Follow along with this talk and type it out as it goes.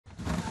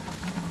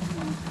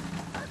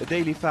A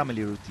daily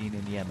family routine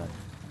in Yemen.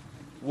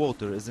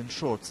 Water is in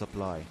short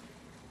supply,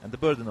 and the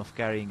burden of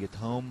carrying it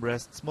home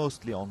rests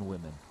mostly on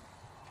women.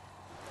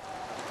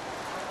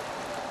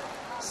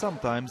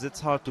 Sometimes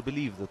it's hard to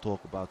believe the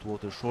talk about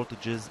water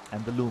shortages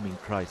and the looming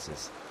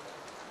crisis.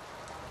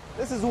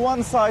 This is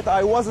one sight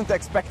I wasn't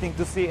expecting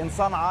to see in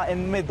Sanaa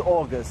in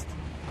mid-August,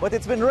 but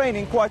it's been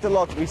raining quite a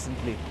lot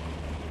recently.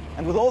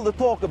 And with all the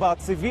talk about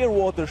severe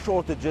water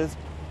shortages,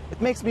 it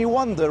makes me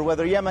wonder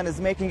whether Yemen is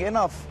making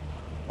enough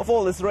of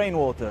all this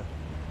rainwater.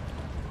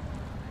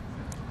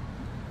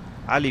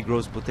 Ali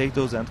grows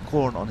potatoes and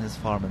corn on his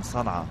farm in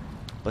Sanaa,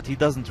 but he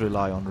doesn't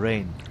rely on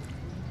rain.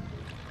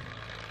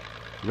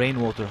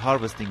 Rainwater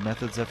harvesting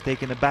methods have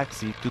taken a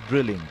backseat to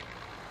drilling.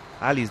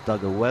 Ali's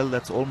dug a well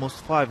that's almost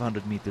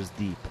 500 meters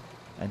deep,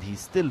 and he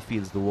still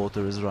feels the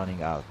water is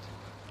running out.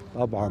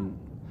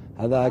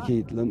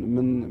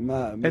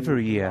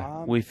 Every year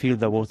we feel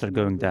the water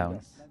going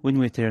down. When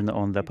we turn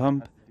on the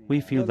pump,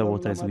 we feel the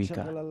water is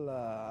weaker.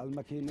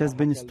 It has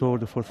been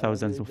stored for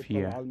thousands of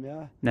years.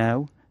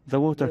 Now, the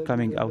water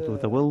coming out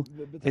of the well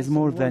is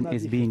more than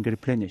is being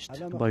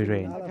replenished by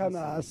rain.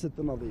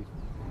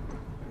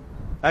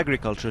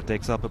 Agriculture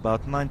takes up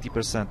about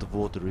 90% of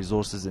water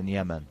resources in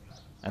Yemen,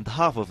 and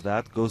half of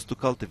that goes to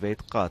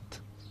cultivate khat.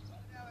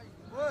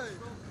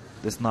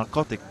 This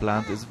narcotic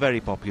plant is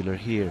very popular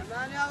here,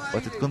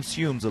 but it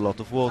consumes a lot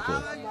of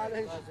water.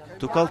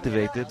 To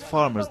cultivate it,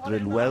 farmers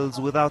drill wells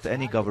without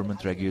any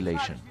government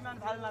regulation.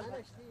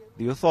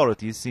 The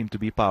authorities seem to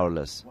be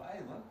powerless.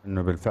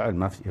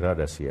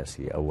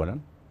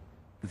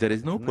 There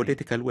is no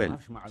political will.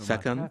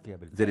 Second,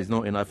 there is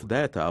no enough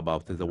data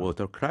about the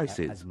water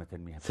crisis.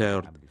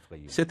 Third,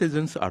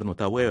 citizens are not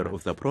aware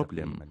of the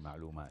problem.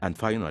 And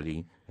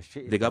finally,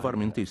 the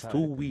government is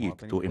too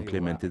weak to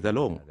implement the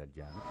law.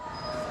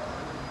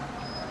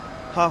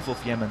 Half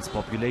of Yemen's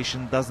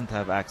population doesn't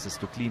have access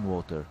to clean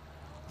water.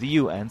 The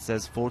UN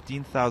says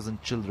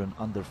 14,000 children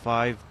under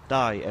 5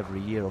 die every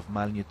year of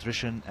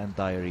malnutrition and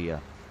diarrhea.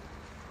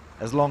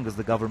 As long as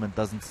the government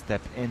doesn't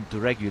step in to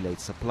regulate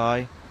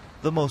supply,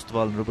 the most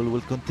vulnerable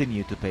will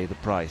continue to pay the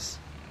price.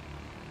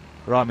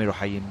 Rami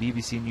Ruhayem,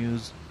 BBC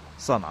News,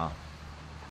 Sanaa.